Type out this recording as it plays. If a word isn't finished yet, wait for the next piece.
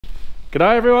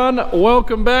G'day everyone,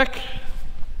 welcome back.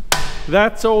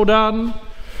 That's all done.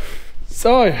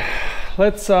 So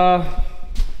let's I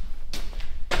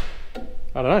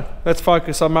don't know, let's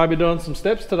focus on maybe doing some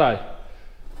steps today.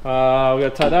 We're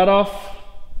going to take that off,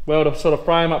 weld a sort of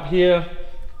frame up here,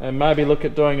 and maybe look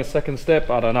at doing a second step.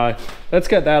 I don't know. Let's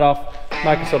get that off,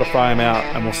 make a sort of frame out,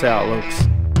 and we'll see how it looks.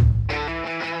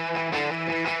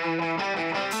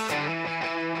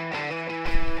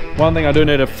 One thing I do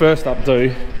need to first up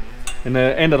do, in the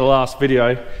end of the last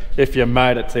video, if you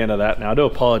made it to the end of that, now I do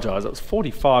apologise, it was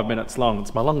 45 minutes long,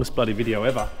 it's my longest bloody video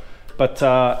ever, but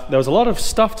there was a lot of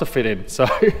stuff to fit in, so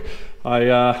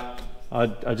I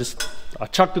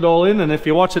chucked it all in, and if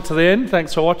you watch it to the end,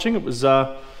 thanks for watching. It was,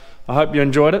 I hope you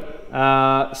enjoyed it.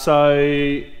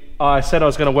 So I said I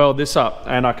was going to weld this up,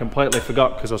 and I completely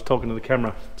forgot because I was talking to the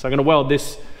camera. So I'm going to weld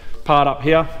this part up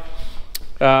here.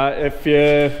 If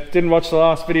you didn't watch the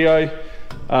last video,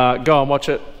 go and watch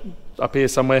it up here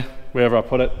somewhere, wherever I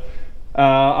put it.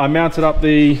 I mounted up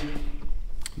the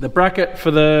bracket for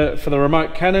the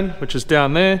remote cannon, which is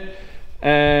down there,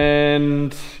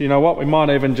 and you know what, we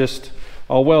might even just,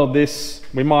 I'll weld this,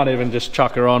 we might even just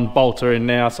chuck her on, bolt her in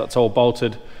now so it's all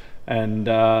bolted, and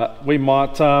we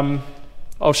might,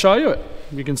 I'll show you it,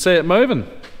 you can see it moving.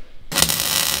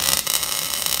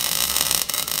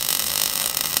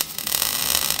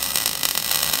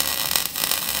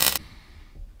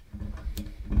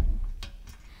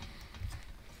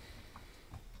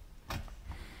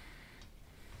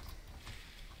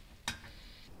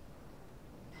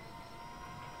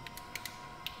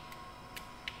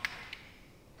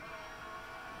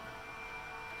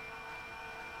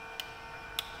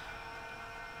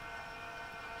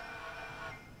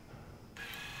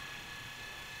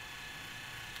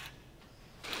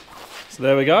 So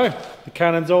there we go, the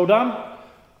cannon's all done,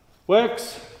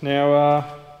 works. Now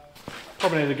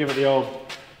probably need to give it the old,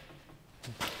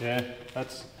 yeah,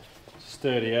 that's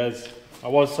sturdy as. I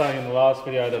was saying in the last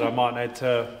video that I might need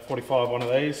to 45 one of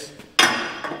these,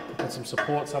 put some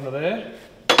supports under there,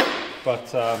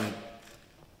 but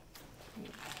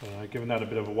given that a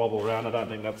bit of a wobble around, I don't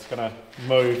think that's going to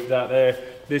move that there.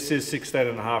 This is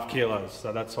 16.5 kilos,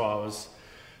 so that's why I was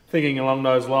thinking along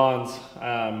those lines.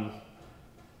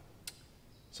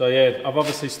 So yeah, I've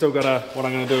obviously still got what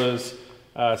I'm going to do is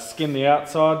skin the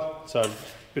outside. So a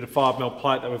bit of 5mm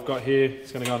plate that we've got here,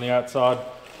 it's going to go on the outside.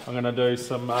 I'm going to do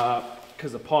some,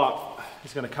 because the pipe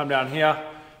is going to come down here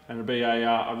and it'll be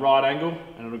a right angle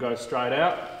and it'll go straight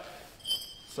out.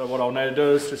 So what I'll need to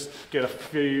do is just get a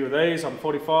few of these on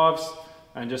 45s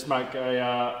and just make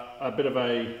a bit of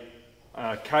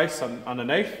a case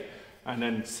underneath and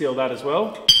then seal that as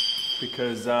well.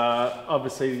 Because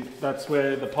obviously that's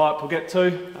where the pipe will get to,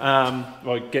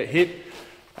 or get hit.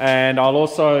 And I'll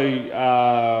also,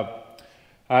 I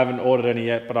haven't ordered any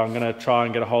yet, but I'm going to try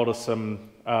and get a hold of some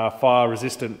fire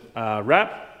resistant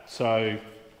wrap. So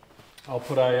I'll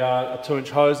put a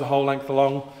 2-inch hose the whole length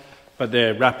along, but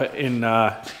there, wrap it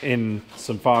in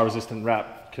some fire resistant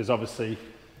wrap, because obviously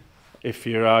if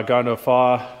you're going to a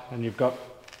fire and you've got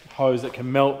hose that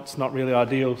can melt, it's not really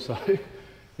ideal. So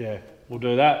yeah, we'll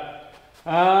do that.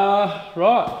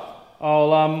 Right,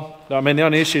 I mean the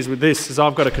only issues with this is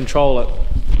I've got to control it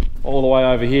all the way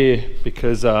over here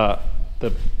because the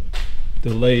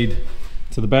lead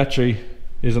to the battery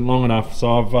isn't long enough,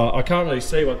 so I can't really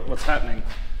see what's happening.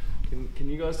 Can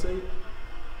you guys see?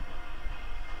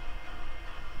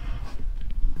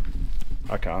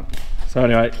 I can't. So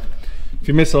anyway, if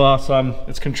you missed the last one,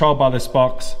 it's controlled by this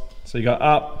box. So you got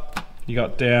up, you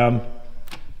got down,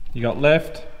 you got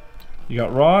left, you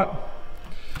got right,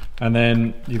 and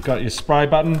then you've got your spray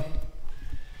button.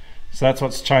 So that's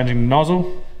what's changing the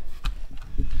nozzle.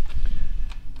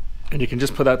 And you can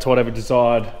just put that to whatever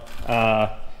desired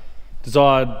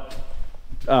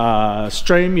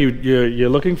stream you're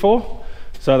looking for.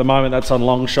 So at the moment that's on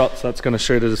long shot, so that's going to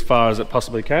shoot it as far as it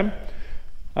possibly can.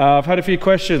 I've had a few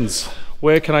questions.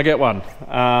 Where can I get one?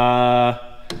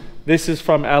 This is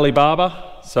from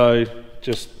Alibaba, so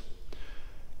just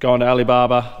go on to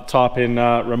Alibaba, type in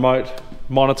remote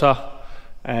monitor,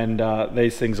 and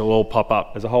these things will all pop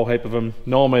up. There's a whole heap of them.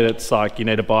 Normally it's like you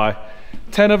need to buy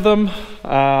 10 of them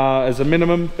as a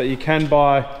minimum, but you can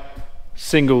buy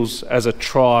singles as a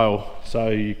trial.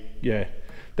 So yeah,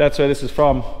 that's where this is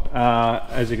from.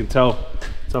 As you can tell,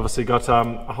 it's obviously got a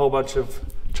whole bunch of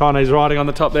Chinese writing on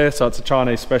the top there, so it's a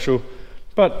Chinese special,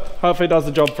 but hopefully it does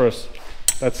the job for us.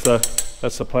 That's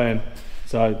the plan.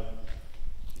 So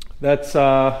that's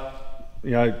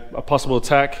you know, a possible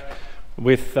attack.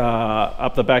 With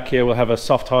up the back here we'll have a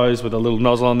soft hose with a little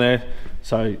nozzle on there,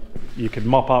 so you can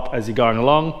mop up as you're going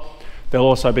along. There'll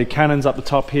also be cannons up the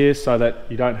top here so that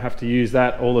you don't have to use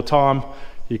that all the time.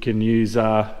 You can use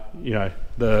you know,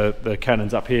 the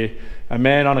cannons up here. A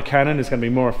man on a cannon is going to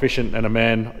be more efficient than a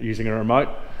man using a remote,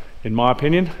 in my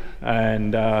opinion.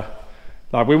 And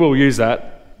like, we will use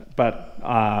that, but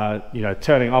you know,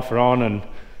 turning off or on and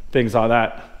things like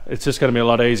that, it's just going to be a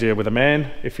lot easier with a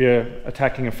man. If you're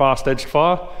attacking a fast edge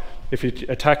fire, if you're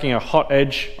attacking a hot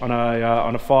edge on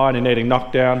a fire and you're needing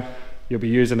knockdown, you'll be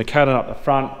using the cannon up the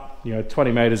front, you know,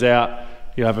 20 meters out.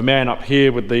 You have a man up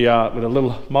here with a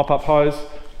little mop-up hose,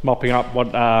 mopping up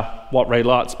what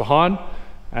relights behind,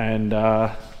 and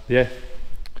yeah,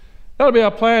 that'll be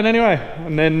our plan anyway.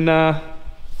 And then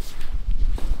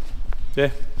yeah,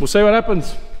 we'll see what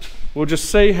happens. We'll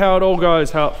just see how it all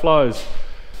goes, how it flows.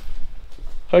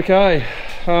 Okay,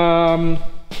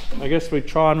 I guess we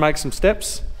try and make some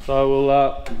steps. So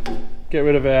we'll get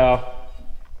rid of our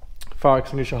fire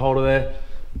extinguisher holder there.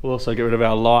 We'll also get rid of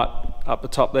our light up the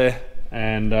top there,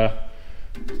 and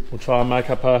we'll try and make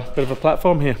up a bit of a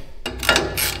platform here.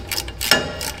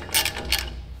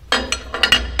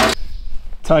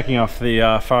 Taking off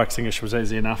the fire extinguisher was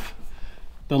easy enough.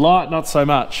 The light, not so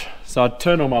much. So I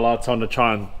turned all my lights on to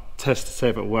try and test to see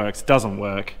if it works. It doesn't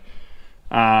work.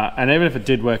 And even if it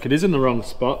did work, it is in the wrong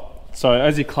spot. So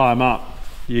as you climb up,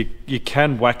 you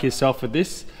can whack yourself with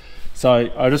this.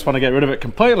 So I just want to get rid of it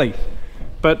completely.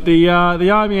 But the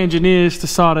army engineers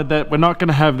decided that we're not going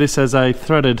to have this as a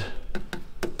threaded,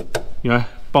 you know,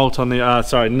 bolt on the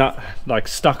sorry, nut, like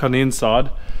stuck on the inside.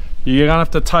 You're gonna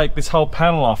have to take this whole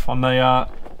panel off on the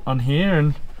on here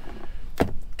and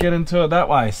get into it that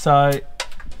way. So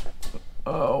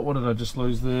oh, what did I just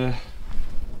lose there?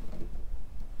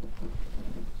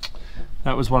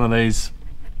 That was one of these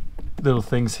little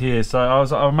things here. So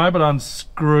I'm able to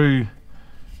unscrew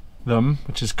them,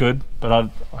 which is good, but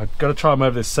I've got to try and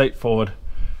move this seat forward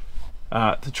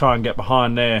to try and get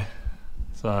behind there.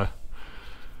 So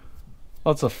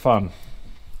lots of fun,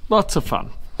 lots of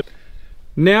fun.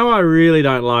 Now I really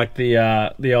don't like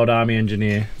the old army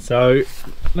engineer, so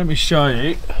let me show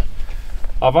you.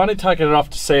 I've only taken it off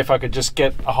to see if I could just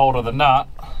get a hold of the nut,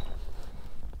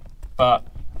 but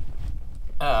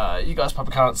you guys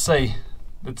probably can't see.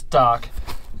 It's dark.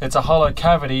 It's a hollow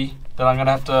cavity that I'm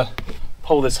gonna have to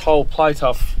pull this whole plate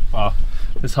off,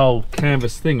 this whole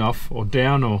canvas thing off, or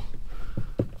down, or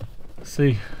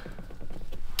see.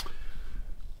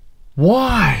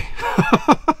 Why?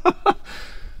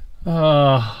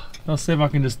 I'll see if I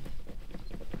can just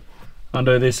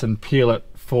undo this and peel it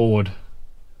forward.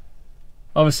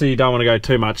 Obviously you don't want to go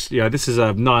too much, you know, this is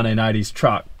a 1980s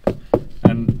truck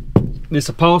and this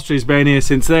upholstery's been here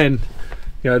since then.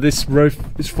 You know, this roof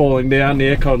is falling down,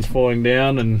 the aircon's falling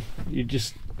down, and you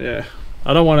just, yeah,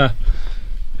 I don't want to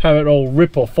have it all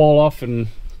rip or fall off and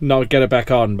not get it back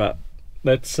on, but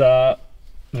let's yeah,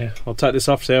 I'll take this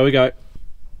off, see how we go.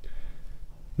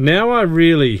 Now I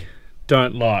really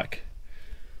don't like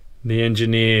the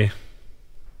engineer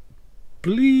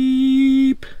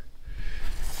bleep.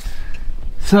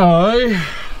 So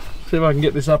see if I can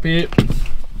get this up here.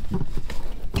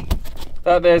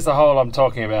 There's the hole I'm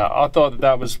talking about. I thought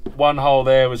that was one hole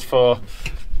there was for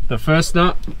the first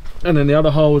nut, and then the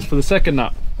other hole was for the second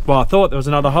nut. Well, I thought there was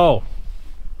another hole.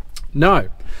 No,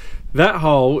 that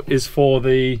hole is for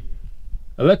the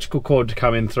electrical cord to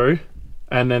come in through,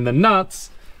 and then the nuts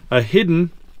are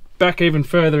hidden back even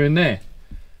further in there.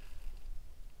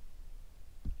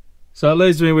 So it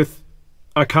leaves me with,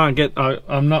 I can't get,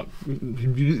 I'm not,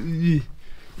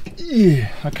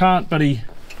 I can't buddy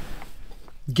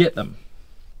get them.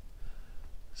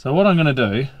 So what I'm gonna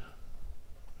do,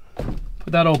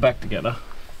 put that all back together,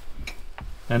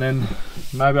 and then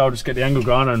maybe I'll just get the angle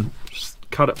grinder and just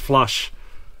cut it flush,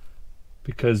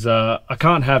 because I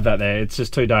can't have that there. It's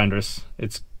just too dangerous.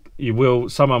 It's,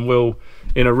 someone will,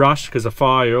 in a rush, because a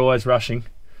fire, you're always rushing,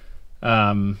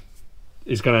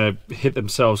 is going to hit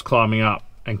themselves climbing up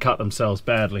and cut themselves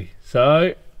badly.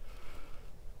 So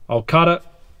I'll cut it,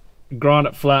 grind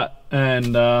it flat,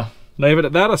 and leave it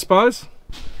at that, I suppose.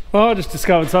 Well, I just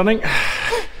discovered something.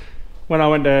 When I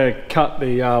went to cut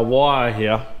the wire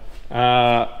here,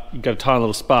 you got a tiny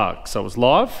little spark, so it was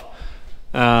live.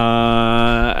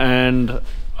 And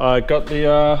I got the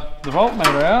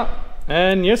voltmeter out,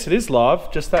 and yes, it is live.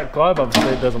 Just that globe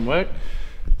obviously doesn't work.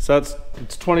 So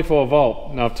it's 24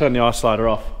 volt. Now I've turned the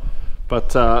isolator off,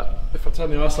 but if I turn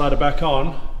the isolator back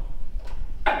on,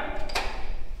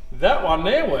 that one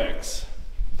there works.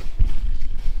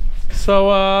 So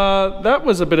that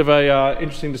was a bit of a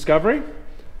interesting discovery.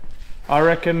 I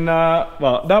reckon,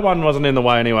 well, that one wasn't in the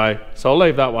way anyway, so I'll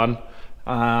leave that one.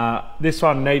 This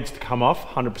one needs to come off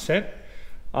 100%.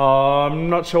 I'm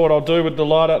not sure what I'll do with the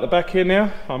light out the back here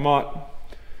now.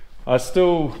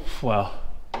 Well,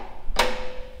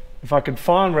 if I can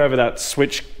find wherever that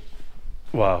switch,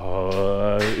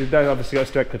 that obviously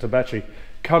goes directly to the battery,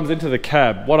 comes into the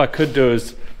cab, what I could do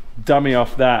is dummy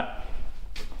off that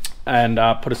and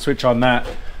put a switch on that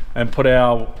and put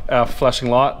our flashing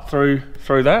light through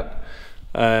that,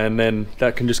 and then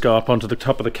that can just go up onto the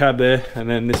top of the cab there, and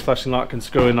then this flashing light can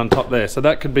screw in on top there. So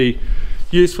that could be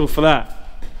useful for that.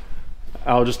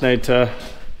 I'll just need to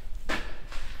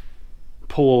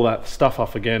pull all that stuff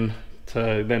off again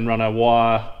to then run a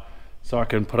wire so I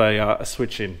can put a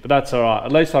switch in, but that's all right.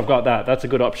 At least I've got that. That's a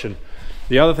good option.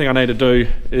 The other thing I need to do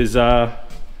is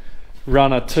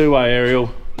run a two-way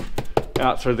aerial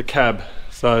out through the cab,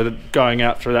 so going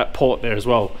out through that port there as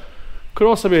well could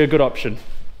also be a good option,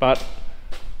 but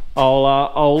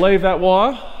I'll leave that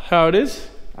wire how it is,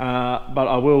 but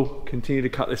I will continue to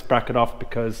cut this bracket off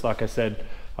because, like I said,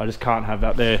 I just can't have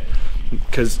that there,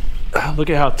 because look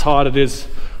at how tight it is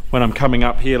when I'm coming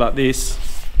up here like this,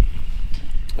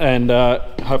 and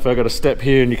hopefully I've got a step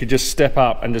here and you could just step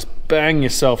up and just bang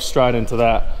yourself straight into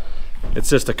that. It's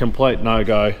just a complete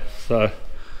no-go, so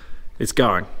it's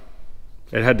going.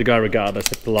 It had to go regardless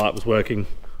if the light was working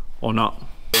or not.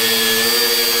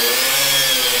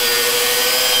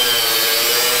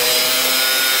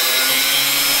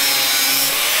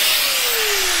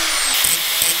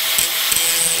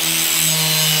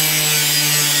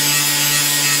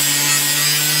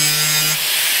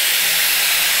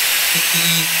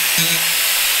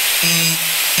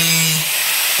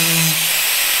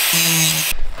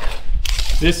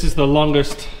 This is the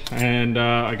longest and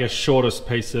I guess shortest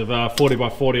piece of 40 by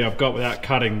 40 I've got without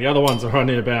cutting. The other ones are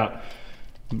only about,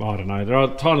 I don't know, they're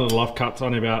tiny little off cuts,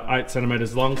 only about 8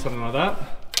 centimeters long, something like that.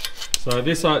 So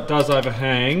this does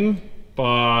overhang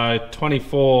by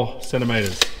 24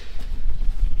 centimeters.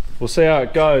 We'll see how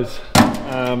it goes.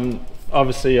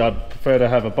 Obviously I'd prefer to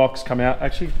have a box come out.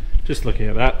 Actually, just looking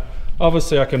at that,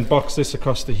 obviously I can box this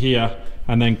across to here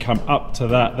and then come up to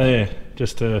that there,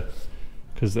 just to,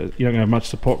 because you don't have much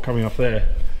support coming off there.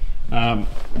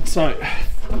 So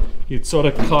you'd sort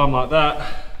of climb like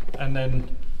that and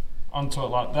then onto it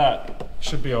like that.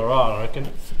 Should be all right, I reckon.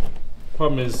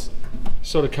 Problem is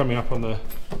sort of coming up on the,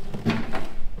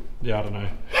 yeah, I don't know.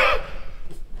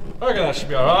 I reckon that should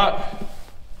be all right.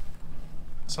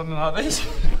 Something like this.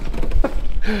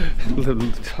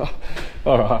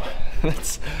 All right,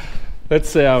 let's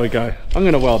see how we go. I'm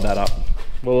going to weld that up.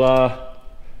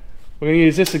 We're going to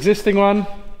use this existing one.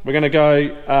 We're going to go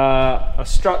a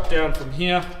strut down from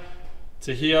here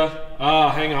to here.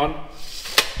 Hang on.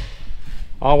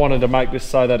 I wanted to make this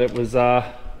so that it was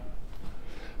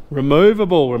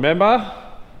removable, remember?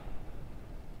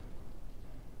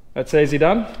 That's easy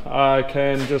done. I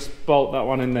can just bolt that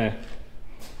one in there.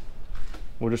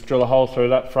 We'll just drill a hole through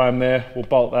that frame there. We'll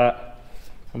bolt that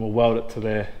and we'll weld it to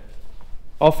there.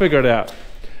 I'll figure it out.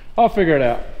 I'll figure it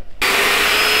out.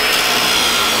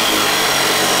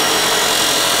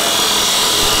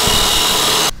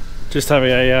 Just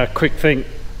having a quick think.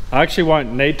 I actually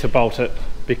won't need to bolt it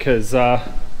because my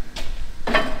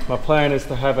plan is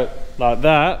to have it like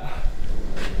that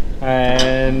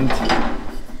and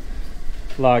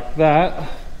like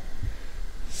that.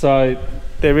 So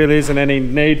there really isn't any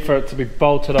need for it to be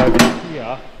bolted over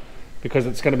here because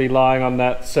it's going to be lying on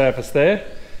that surface there.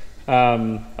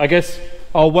 I guess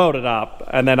I'll weld it up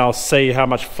and then I'll see how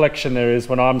much flexion there is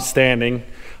when I'm standing.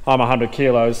 I'm 100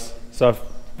 kilos, so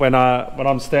when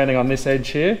I'm standing on this edge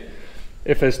here,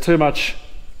 if there's too much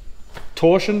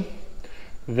torsion,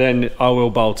 then I will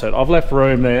bolt it. I've left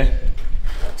room there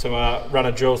to run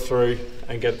a drill through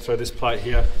and get it through this plate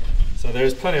here. So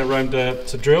there's plenty of room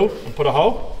to drill and put a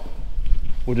hole.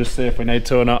 We'll just see if we need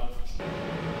to or not.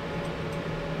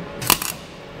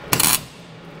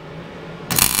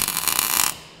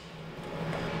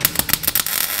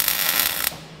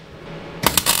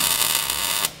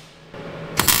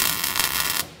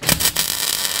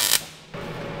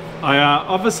 I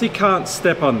obviously can't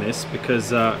step on this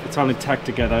because it's only tacked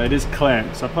together. It is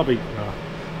clamped, so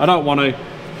I don't want to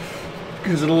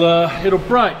because it'll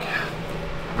break.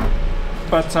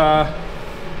 But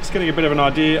just getting a bit of an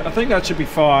idea. I think that should be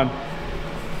fine.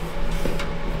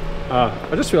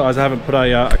 I just realised I haven't put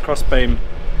a cross beam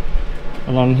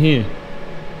along here.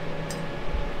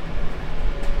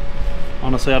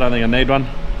 Honestly, I don't think I need one.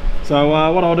 So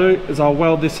what I'll do is I'll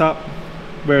weld this up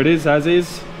where it is, as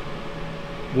is.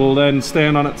 We'll then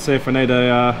stand on it, see if we need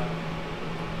a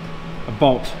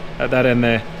bolt at that end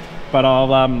there. But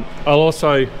I'll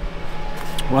also,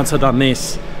 once I've done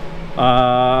this,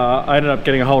 I ended up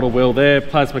getting a hold of wheel there.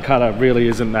 Plasma cutter really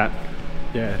isn't that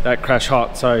yeah, that crash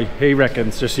hot. So he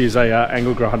reckons just use a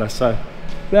angle grinder. So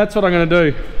that's what I'm going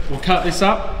to do. We'll cut this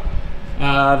up.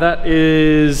 That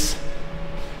is,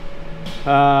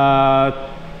 I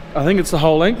think it's the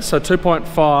whole length, so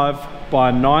 2.5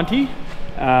 by 90.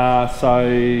 So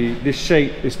this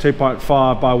sheet is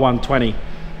 2.5 by 120.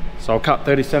 So I'll cut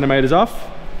 30 centimeters off,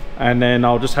 and then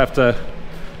I'll just have to,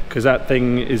 because that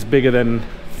thing is bigger than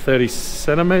 30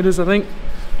 centimeters, I think.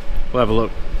 We'll have a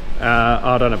look.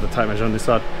 I don't have the tape measure on this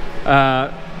side.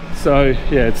 So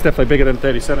yeah, it's definitely bigger than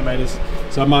 30 centimeters.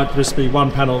 So it might just be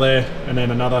one panel there and then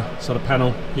another sort of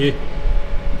panel here.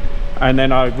 And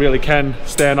then I really can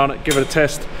stand on it, give it a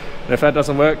test. And if that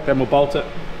doesn't work, then we'll bolt it.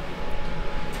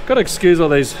 Got to excuse all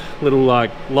these little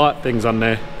like light things on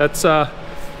there. That's I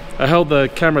held the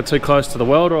camera too close to the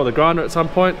welder or the grinder at some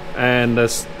point, and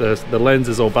the lens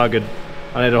is all buggered.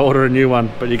 I need to order a new one,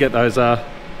 but you get those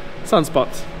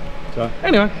sunspots. So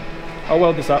anyway, I'll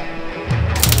weld this up.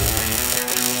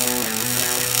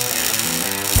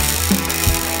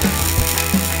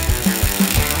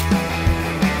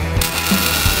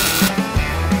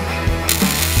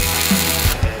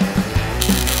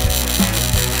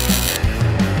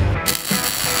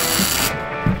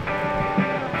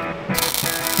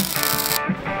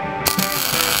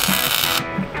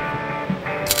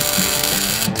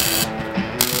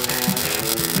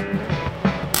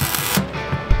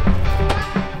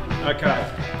 Okay,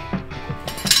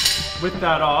 with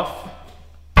that off,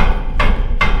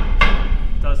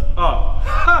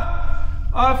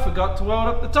 I forgot to weld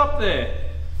up the top there.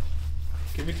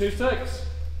 Give me 2 secs.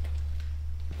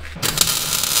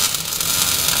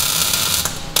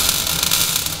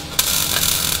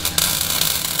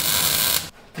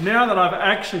 Now that I've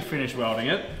actually finished welding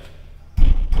it, look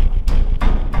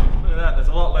at that, there's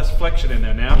a lot less flexion in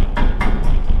there now.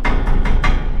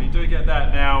 You do get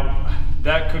that now.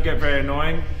 That could get very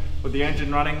annoying with the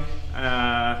engine running,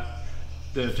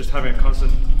 just having a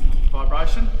constant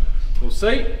vibration. We'll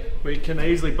see. We can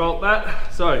easily bolt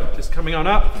that. So just coming on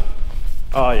up.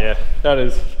 Oh yeah, that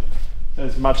is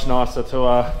much nicer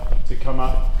to come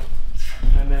up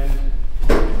and then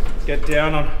get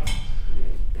down on.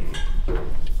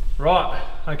 Right.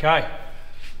 Okay.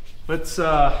 Let's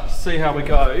see how we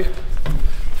go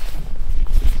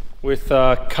with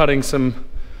cutting some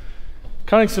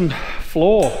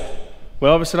floor. We're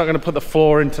obviously not going to put the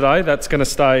floor in today. That's going to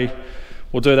stay.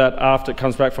 We'll do that after it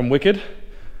comes back from Wicked.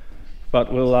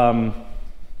 But we'll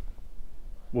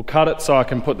cut it so I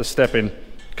can put the step in,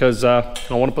 because I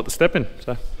want to put the step in.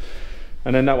 So,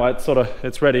 and then that way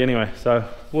it's ready anyway. So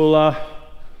we'll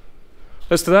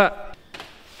let's do that.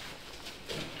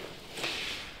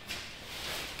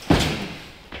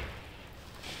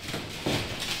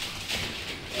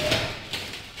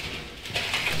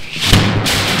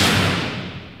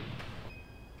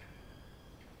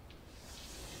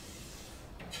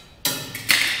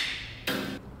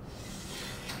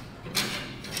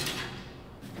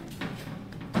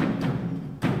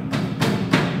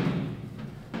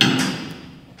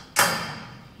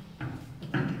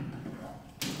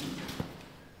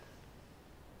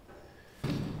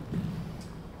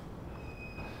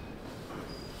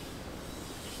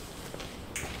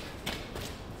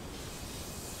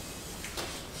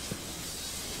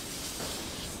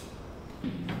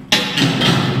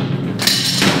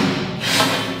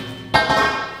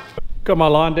 Got my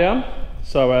line down,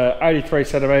 so 83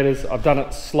 centimeters. I've done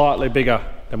it slightly bigger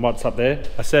than what's up there.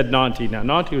 I said 90. Now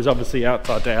 90 was obviously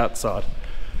outside to outside,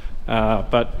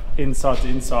 but inside to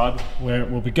inside, where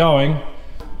it will be going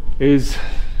is,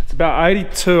 it's about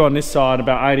 82 on this side,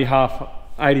 about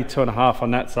 82 and a half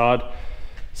on that side.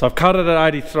 So I've cut it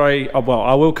at 83. Well,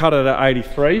 I will cut it at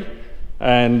 83,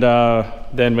 and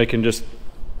then we can just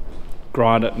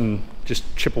grind it and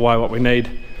just chip away what we need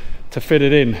to fit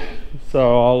it in.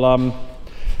 So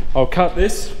I'll cut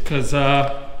this because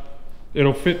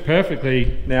it'll fit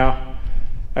perfectly now,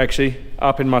 actually,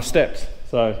 up in my steps.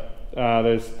 So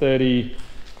there's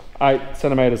 38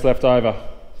 centimeters left over.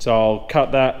 So I'll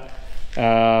cut that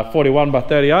 41 by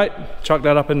 38, chuck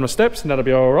that up in my steps, and that'll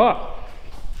be all right.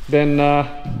 Then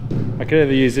I can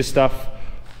either use this stuff,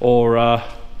 or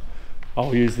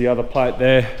I'll use the other plate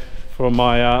there for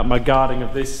my my guarding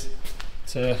of this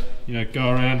to, you know, go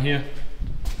around here.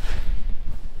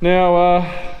 Now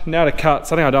to cut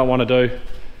something I don't want to do.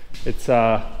 It's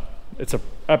an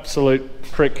absolute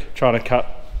prick trying to cut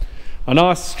a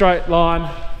nice straight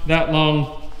line that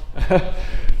long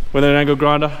with an angle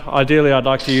grinder. Ideally, I'd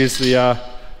like to use the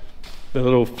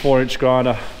little 4-inch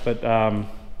grinder, but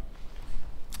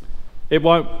it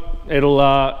won't.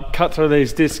 It'll cut through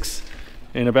these discs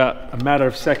in about a matter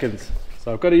of seconds.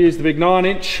 So I've got to use the big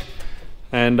 9-inch.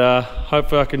 and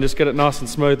hopefully I can just get it nice and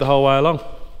smooth the whole way along.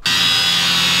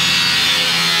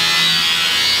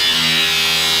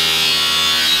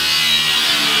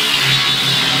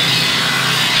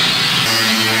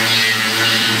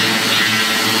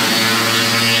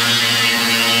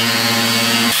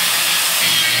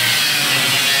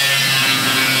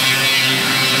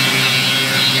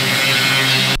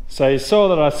 So you saw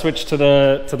that I switched to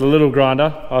the little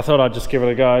grinder. I thought I'd just give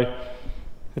it a go.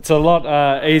 It's a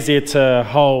lot easier to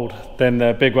hold than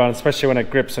the big one, especially when it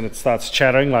grips and it starts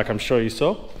chattering, like I'm sure you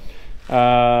saw.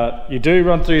 You do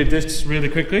run through your discs really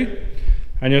quickly,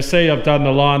 and you'll see I've done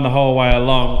the line the whole way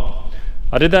along.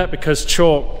 I did that because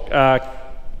chalk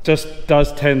just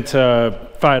does tend to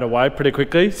fade away pretty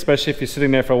quickly, especially if you're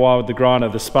sitting there for a while with the grinder.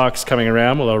 The sparks coming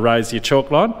around will erase your chalk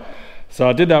line. So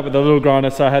I did that with the little grinder,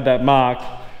 so I had that marked.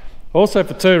 Also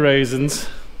for two reasons,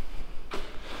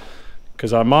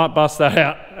 because I might bust that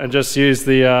out and just use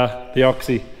the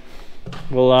oxy.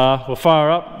 We'll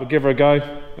fire up, we'll give her a go,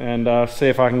 and see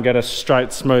if I can get a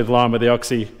straight, smooth line with the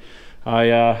oxy.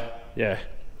 Yeah,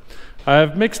 I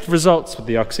have mixed results with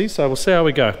the oxy, so we'll see how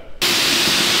we go.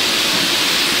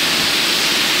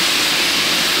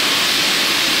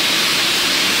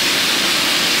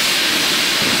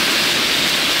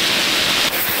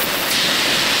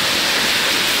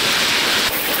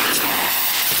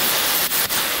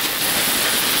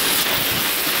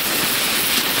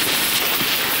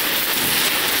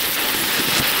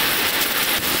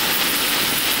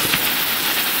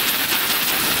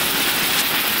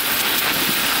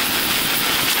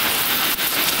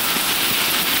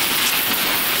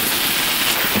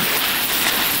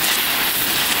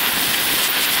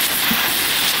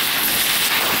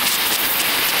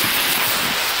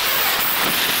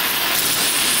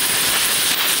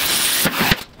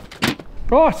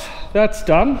 Right, that's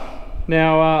done.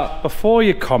 Now, before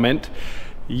you comment,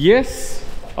 yes,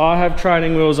 I have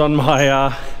training wheels on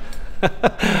my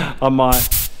on my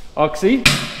oxy,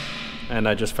 and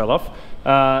they just fell off.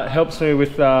 Helps me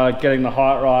with getting the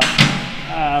height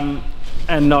right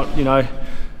and not, you know,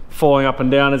 falling up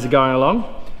and down as you're going along.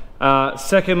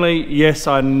 Secondly, yes,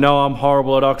 I know I'm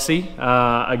horrible at oxy.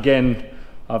 Again,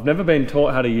 I've never been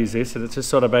taught how to use this, and it's just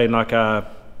sort of been like a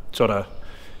sort of,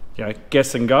 you know,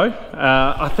 guess and go.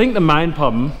 I think the main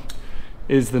problem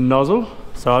is the nozzle.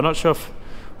 So I'm not sure if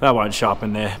that won't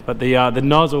sharpen there, but the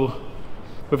nozzle.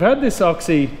 We've had this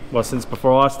oxy, well, since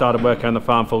before I started working on the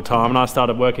farm full time, and I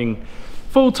started working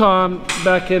full time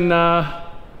back in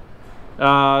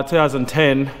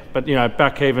 2010. But you know,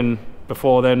 back even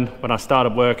before then, when I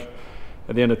started work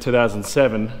at the end of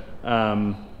 2007,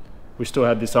 we still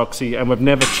had this oxy, and we've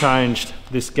never changed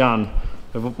this gun.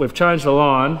 We've changed the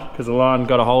line because the line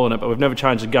got a hole in it, but we've never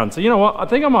changed the gun. So you know what? I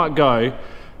think I might go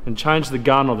and change the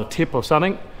gun or the tip or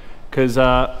something, because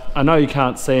I know you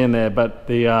can't see in there, but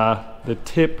the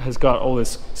tip has got all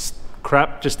this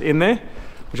crap just in there,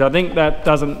 which I think that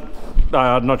doesn't.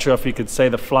 I'm not sure if you could see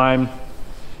the flame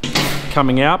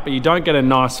coming out, but you don't get a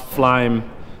nice flame,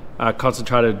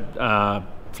 concentrated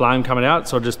flame coming out.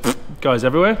 So it just goes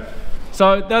everywhere.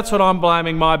 So that's what I'm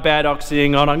blaming my bad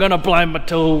oxying on. I'm going to blame my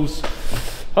tools.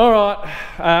 All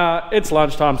right, it's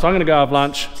lunchtime, so I'm going to go have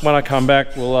lunch. When I come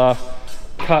back, we'll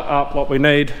cut up what we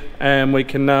need, and we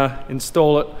can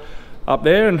install it up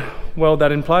there and weld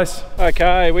that in place.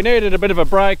 Okay, we needed a bit of a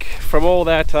break from all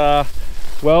that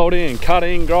welding and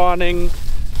cutting, grinding,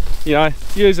 you know,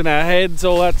 using our heads,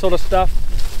 all that sort of stuff.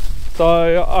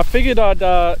 So I figured I'd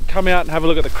come out and have a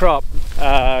look at the crop,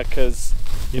 because,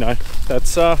 you know,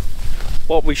 that's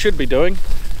what we should be doing,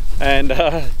 and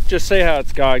just see how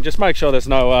it's going. Just make sure there's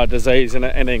no disease in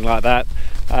it, anything like that.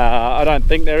 I don't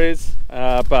think there is,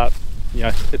 but you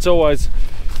know, it's always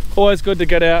good to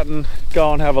get out and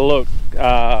go and have a look.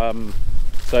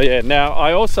 So yeah, now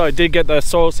I also did get the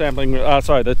soil sampling,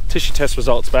 the tissue test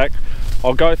results back.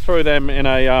 I'll go through them in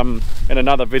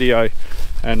another video,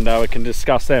 and we can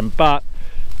discuss them. But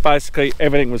basically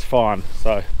everything was fine,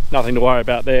 so nothing to worry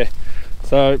about there.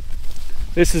 So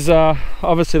this is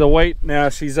obviously the wheat. Now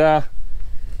she's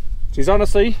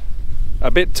honestly a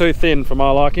bit too thin for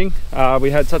my liking.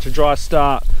 We had such a dry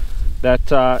start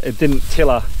that it didn't till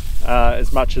her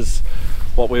as much as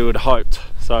what we would hoped.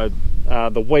 So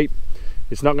the wheat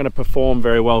is not going to perform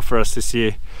very well for us this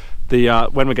year.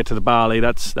 When we get to the barley,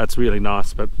 that's really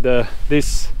nice, but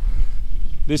this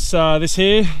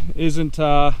here isn't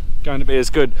going to be as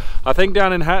good. I think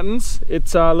down in Hatton's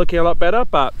it's looking a lot better,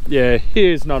 but yeah,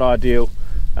 here's not ideal.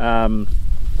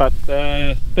 But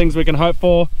things we can hope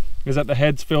for is that the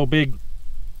heads feel big.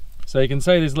 So you can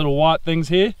see these little white things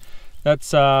here.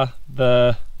 That's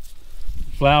the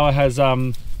flower has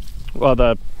well,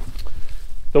 the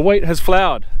the wheat has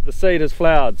flowered, the seed has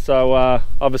flowered. So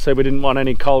obviously we didn't want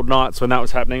any cold nights when that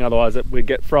was happening, otherwise we'd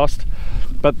get frost.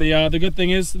 But the good thing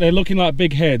is they're looking like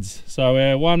big heads.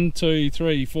 So 1, 2,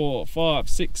 3, 4, 5,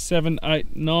 6, 7,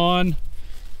 8, 9,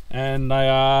 and they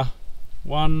are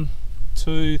 1,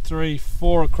 2, 3,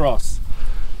 4 across.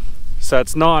 So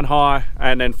it's 9 high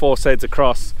and then 4 seeds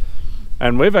across.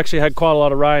 And we've actually had quite a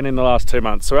lot of rain in the last 2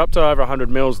 months. So we're up to over 100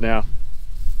 mils now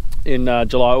in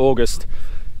July, August.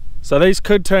 So these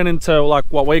could turn into like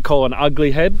what we call an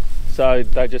ugly head. So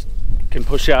they just can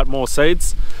push out more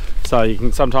seeds. So you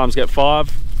can sometimes get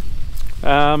 5.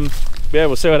 Yeah,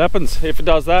 we'll see what happens. If it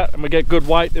does that and we get good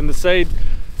weight in the seed,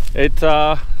 it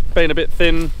being a bit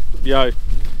thin, you know,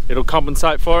 it'll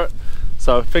compensate for it.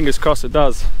 So fingers crossed it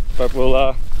does. But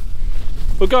we'll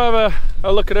go over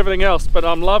a look at everything else. But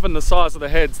I'm loving the size of the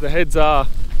heads. The heads they're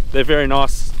very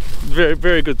nice,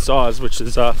 very good size, which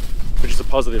is a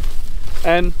positive.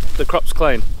 And the crop's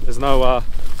clean. There's no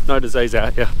disease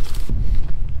out here.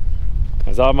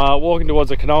 As I'm walking towards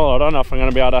the canola, I don't know if I'm going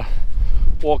to be able to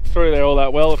walk through there all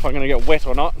that well, if I'm going to get wet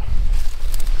or not.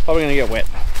 Probably going to get wet.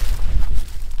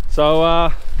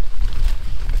 So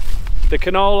the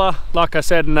canola, like I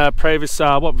said in the previous,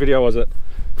 what video was it?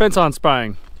 Fence iron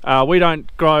spraying. We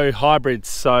don't grow hybrids,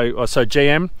 so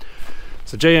GM.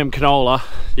 So GM canola,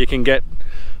 you can get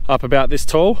up about this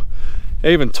tall,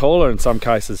 even taller in some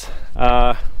cases.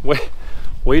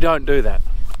 We don't do that.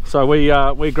 So we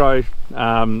grow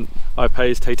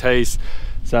OPs, TTs.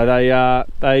 So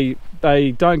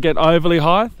they don't get overly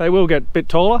high. They will get a bit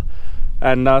taller,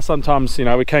 and sometimes, you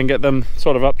know, we can get them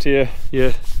sort of up to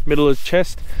your middle of the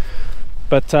chest.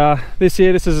 But this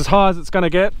year, this is as high as it's going to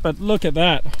get. But look at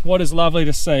that. What is lovely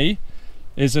to see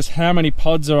is just how many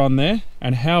pods are on there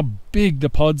and how big the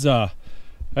pods are.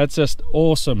 That's just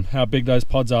awesome how big those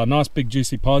pods are. Nice big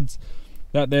juicy pods.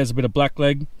 There's a bit of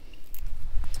blackleg,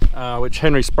 which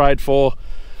Henry sprayed for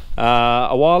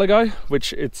a while ago,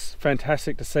 which it's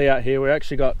fantastic to see out here. We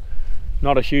actually got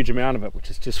not a huge amount of it, which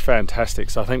is just fantastic.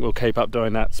 So I think we'll keep up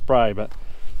doing that spray. But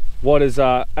what is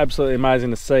absolutely amazing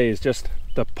to see is just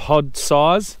the pod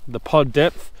size, the pod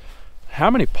depth. How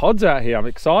many pods out here? I'm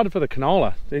excited for the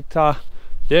canola.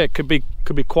 Yeah, it could be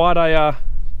quite a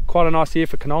nice year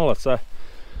for canola. So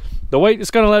the wheat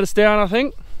is going to let us down, I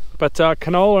think, but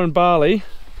canola and barley,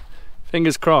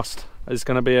 fingers crossed, is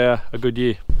going to be a good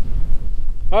year.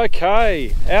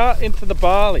 Okay, out into the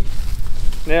barley.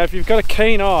 Now, if you've got a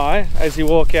keen eye as you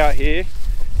walk out here,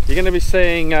 you're going to be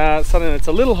seeing something that's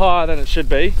a little higher than it should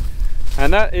be,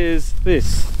 and that is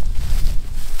this.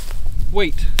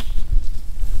 Wheat,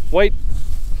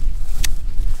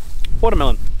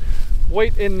 watermelon,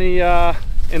 wheat in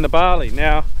the barley.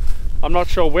 Now, I'm not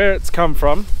sure where it's come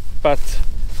from, but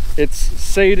it's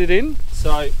seeded in,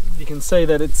 so you can see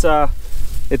that it's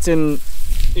in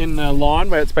the line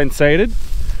where it's been seeded.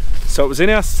 So it was in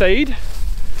our seed.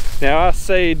 Now our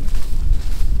seed,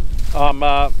 I'm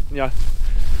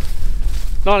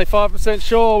 95%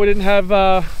 sure we didn't have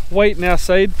wheat in our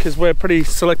seed, because we're pretty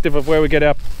selective of where we get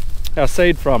our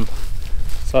seed from.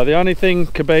 So the only thing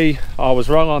could be I was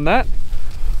wrong on that,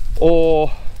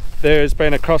 or there's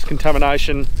been a cross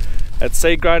contamination at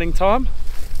seed grading time,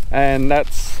 and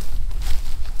that's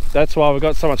why we've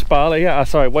got so much barley,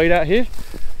 wheat out here.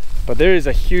 But there is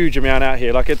a huge amount out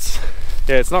here. Like it's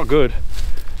not good.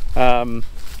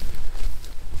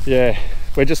 Yeah,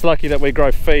 we're just lucky that we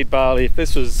grow feed barley. If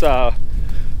this was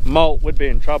malt, we'd be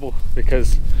in trouble,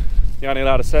 because you're only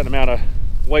allowed a certain amount of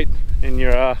wheat in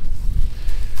your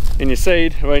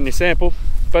seed or in your sample.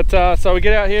 But so we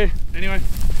get out here anyway,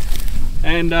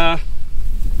 and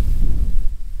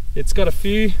it's got a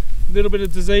few little bit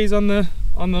of disease on the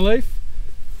leaf,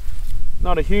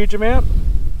 not a huge amount.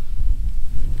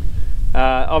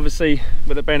 Obviously,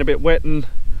 with it being a bit wet and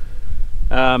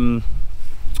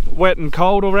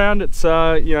cold around, it's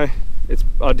it's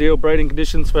ideal breeding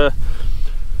conditions for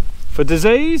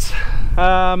disease.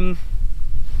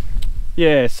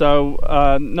 Yeah,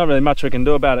 so not really much we can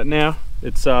do about it now.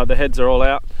 It's the heads are all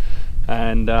out,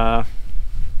 and yeah,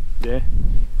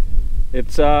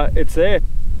 it's there,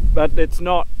 but it's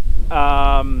not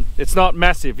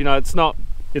massive. You know, it's not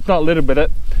little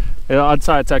bit. I'd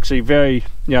say it's actually very,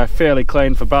 fairly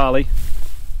clean for barley.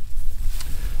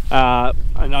 I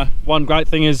know one great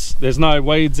thing is there's no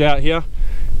weeds out here.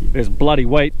 There's bloody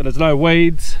wheat, but there's no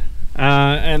weeds.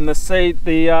 And the seed,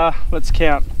 let's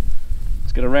count.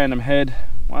 Let's get a random head.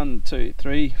 1, 2,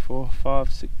 3, 4,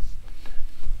 5, 6.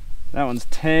 That one's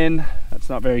 10. That's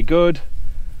not very good.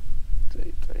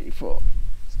 2, 3, 4.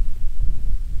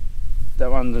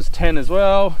 That one was 10 as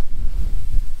well.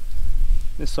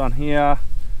 This one here,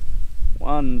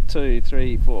 1, 2,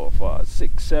 3, 4, 5,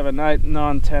 6, 7, 8,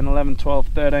 9, 10, 11, 12,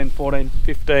 13, 14,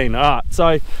 15. Alright,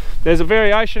 so there's a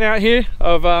variation out here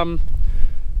of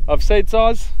seed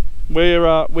size.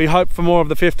 We hope for more of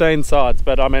the 15 sides,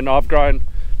 but I mean, I've grown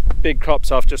big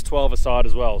crops off just 12 a side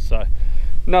as well, so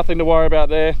nothing to worry about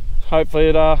there. Hopefully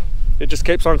it just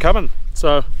keeps on coming.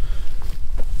 So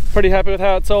pretty happy with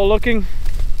how it's all looking.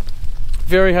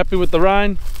 Very happy with the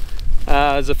rain.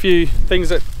 There's a few things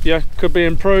that could be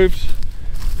improved,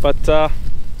 but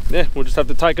yeah, we'll just have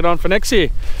to take it on for next year.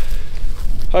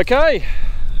 Okay,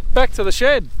 back to the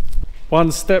shed.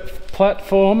 One step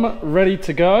platform ready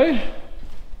to go.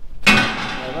 So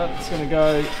that's going to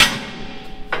go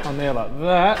on there like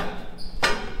that.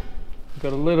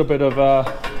 Got a little bit of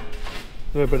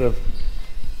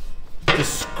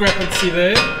discrepancy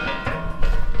there.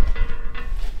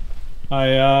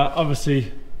 I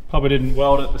obviously probably didn't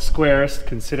weld it the squarest,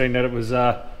 considering that it was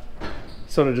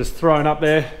sort of just thrown up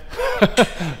there.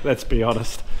 Let's be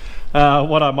honest.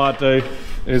 What I might do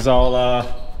is I'll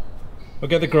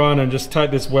get the grinder and just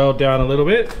take this weld down a little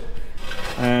bit,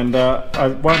 and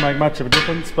it won't make much of a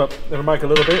difference, but it'll make a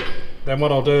little bit. Then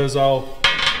what I'll do is I'll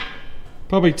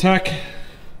probably tack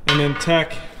and then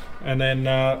tack and then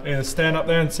either stand up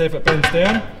there and see if it bends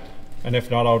down, and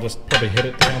if not, I'll just probably hit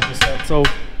it down just so it's all.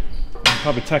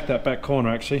 Probably tack that back corner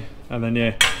actually, and then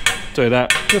yeah, do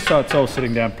that just so it's all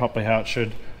sitting down properly how it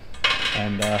should,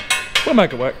 and we'll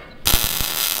make it work.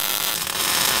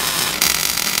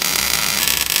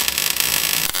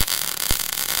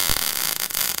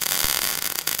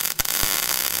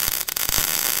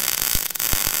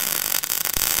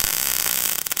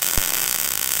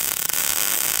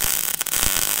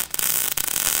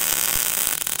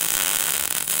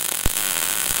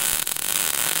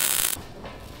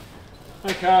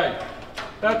 Okay,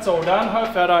 that's all done.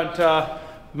 Hopefully I don't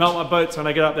melt my boots when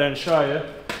I get up there and show you.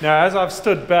 Now, as I've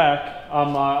stood back,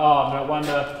 I'm like, oh, no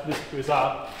wonder this goes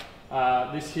up.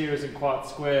 This here isn't quite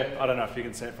square. I don't know if you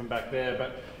can see it from back there,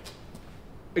 but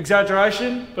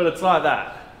exaggeration, but it's like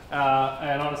that.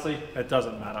 And honestly, it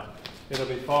doesn't matter. It'll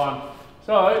be fine.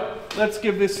 So let's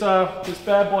give this this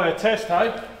bad boy a test,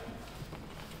 hey?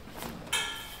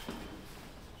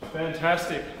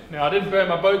 Fantastic. Now, I didn't burn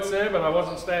my boots there, but I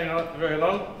wasn't standing on it for very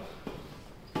long.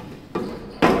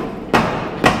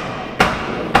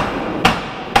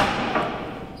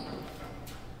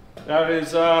 That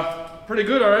is pretty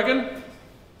good, I reckon.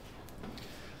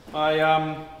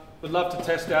 I would love to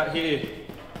test out here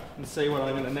and see what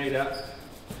I'm going to need out.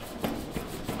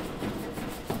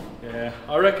 Yeah,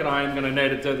 I reckon I am going to need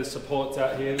to do the supports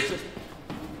out here. It's just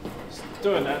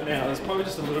doing that now. There's probably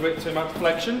just a little bit too much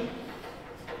flexion.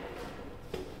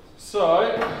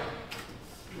 So,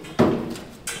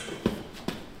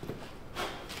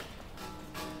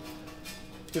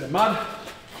 bit of mud.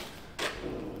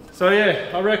 So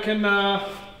yeah, I reckon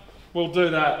we'll do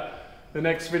that. The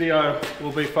next video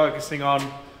we'll be focusing on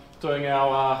doing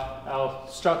our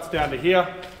struts down to here,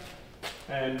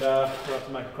 and we'll have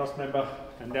to make a cross member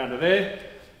and down to there,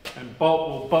 and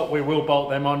we will bolt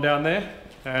them on down there,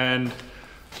 and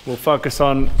we'll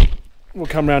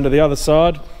come around to the other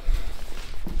side.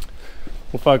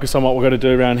 We'll focus on what we're going to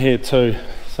do around here too.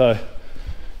 So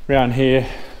around here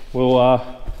we'll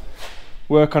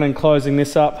work on enclosing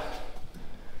this up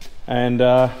and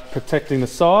protecting the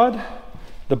side,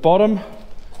 the bottom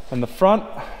and the front,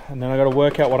 and then I've got to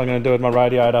work out what I'm going to do with my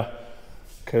radiator,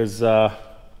 because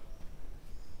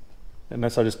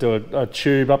unless I just do a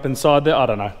tube up inside there, I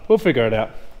don't know, we'll figure it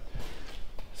out.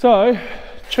 So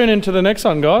tune into the next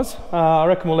one, guys. I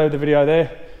reckon we'll leave the video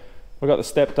there. We got the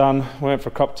step done, we went for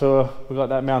a crop tour, we got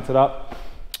that mounted up.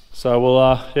 So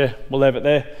we'll leave it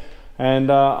there.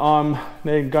 And I'm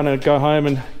then gonna go home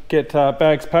and get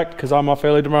bags packed, because I'm off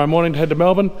early tomorrow morning to head to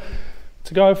Melbourne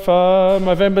to go for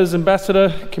Movember's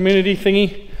ambassador community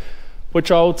thingy,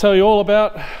 which I'll tell you all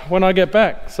about when I get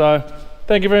back. So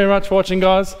thank you very much for watching,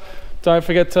 guys. Don't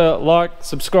forget to like,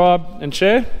 subscribe and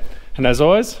share. And as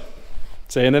always,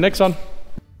 see you in the next one.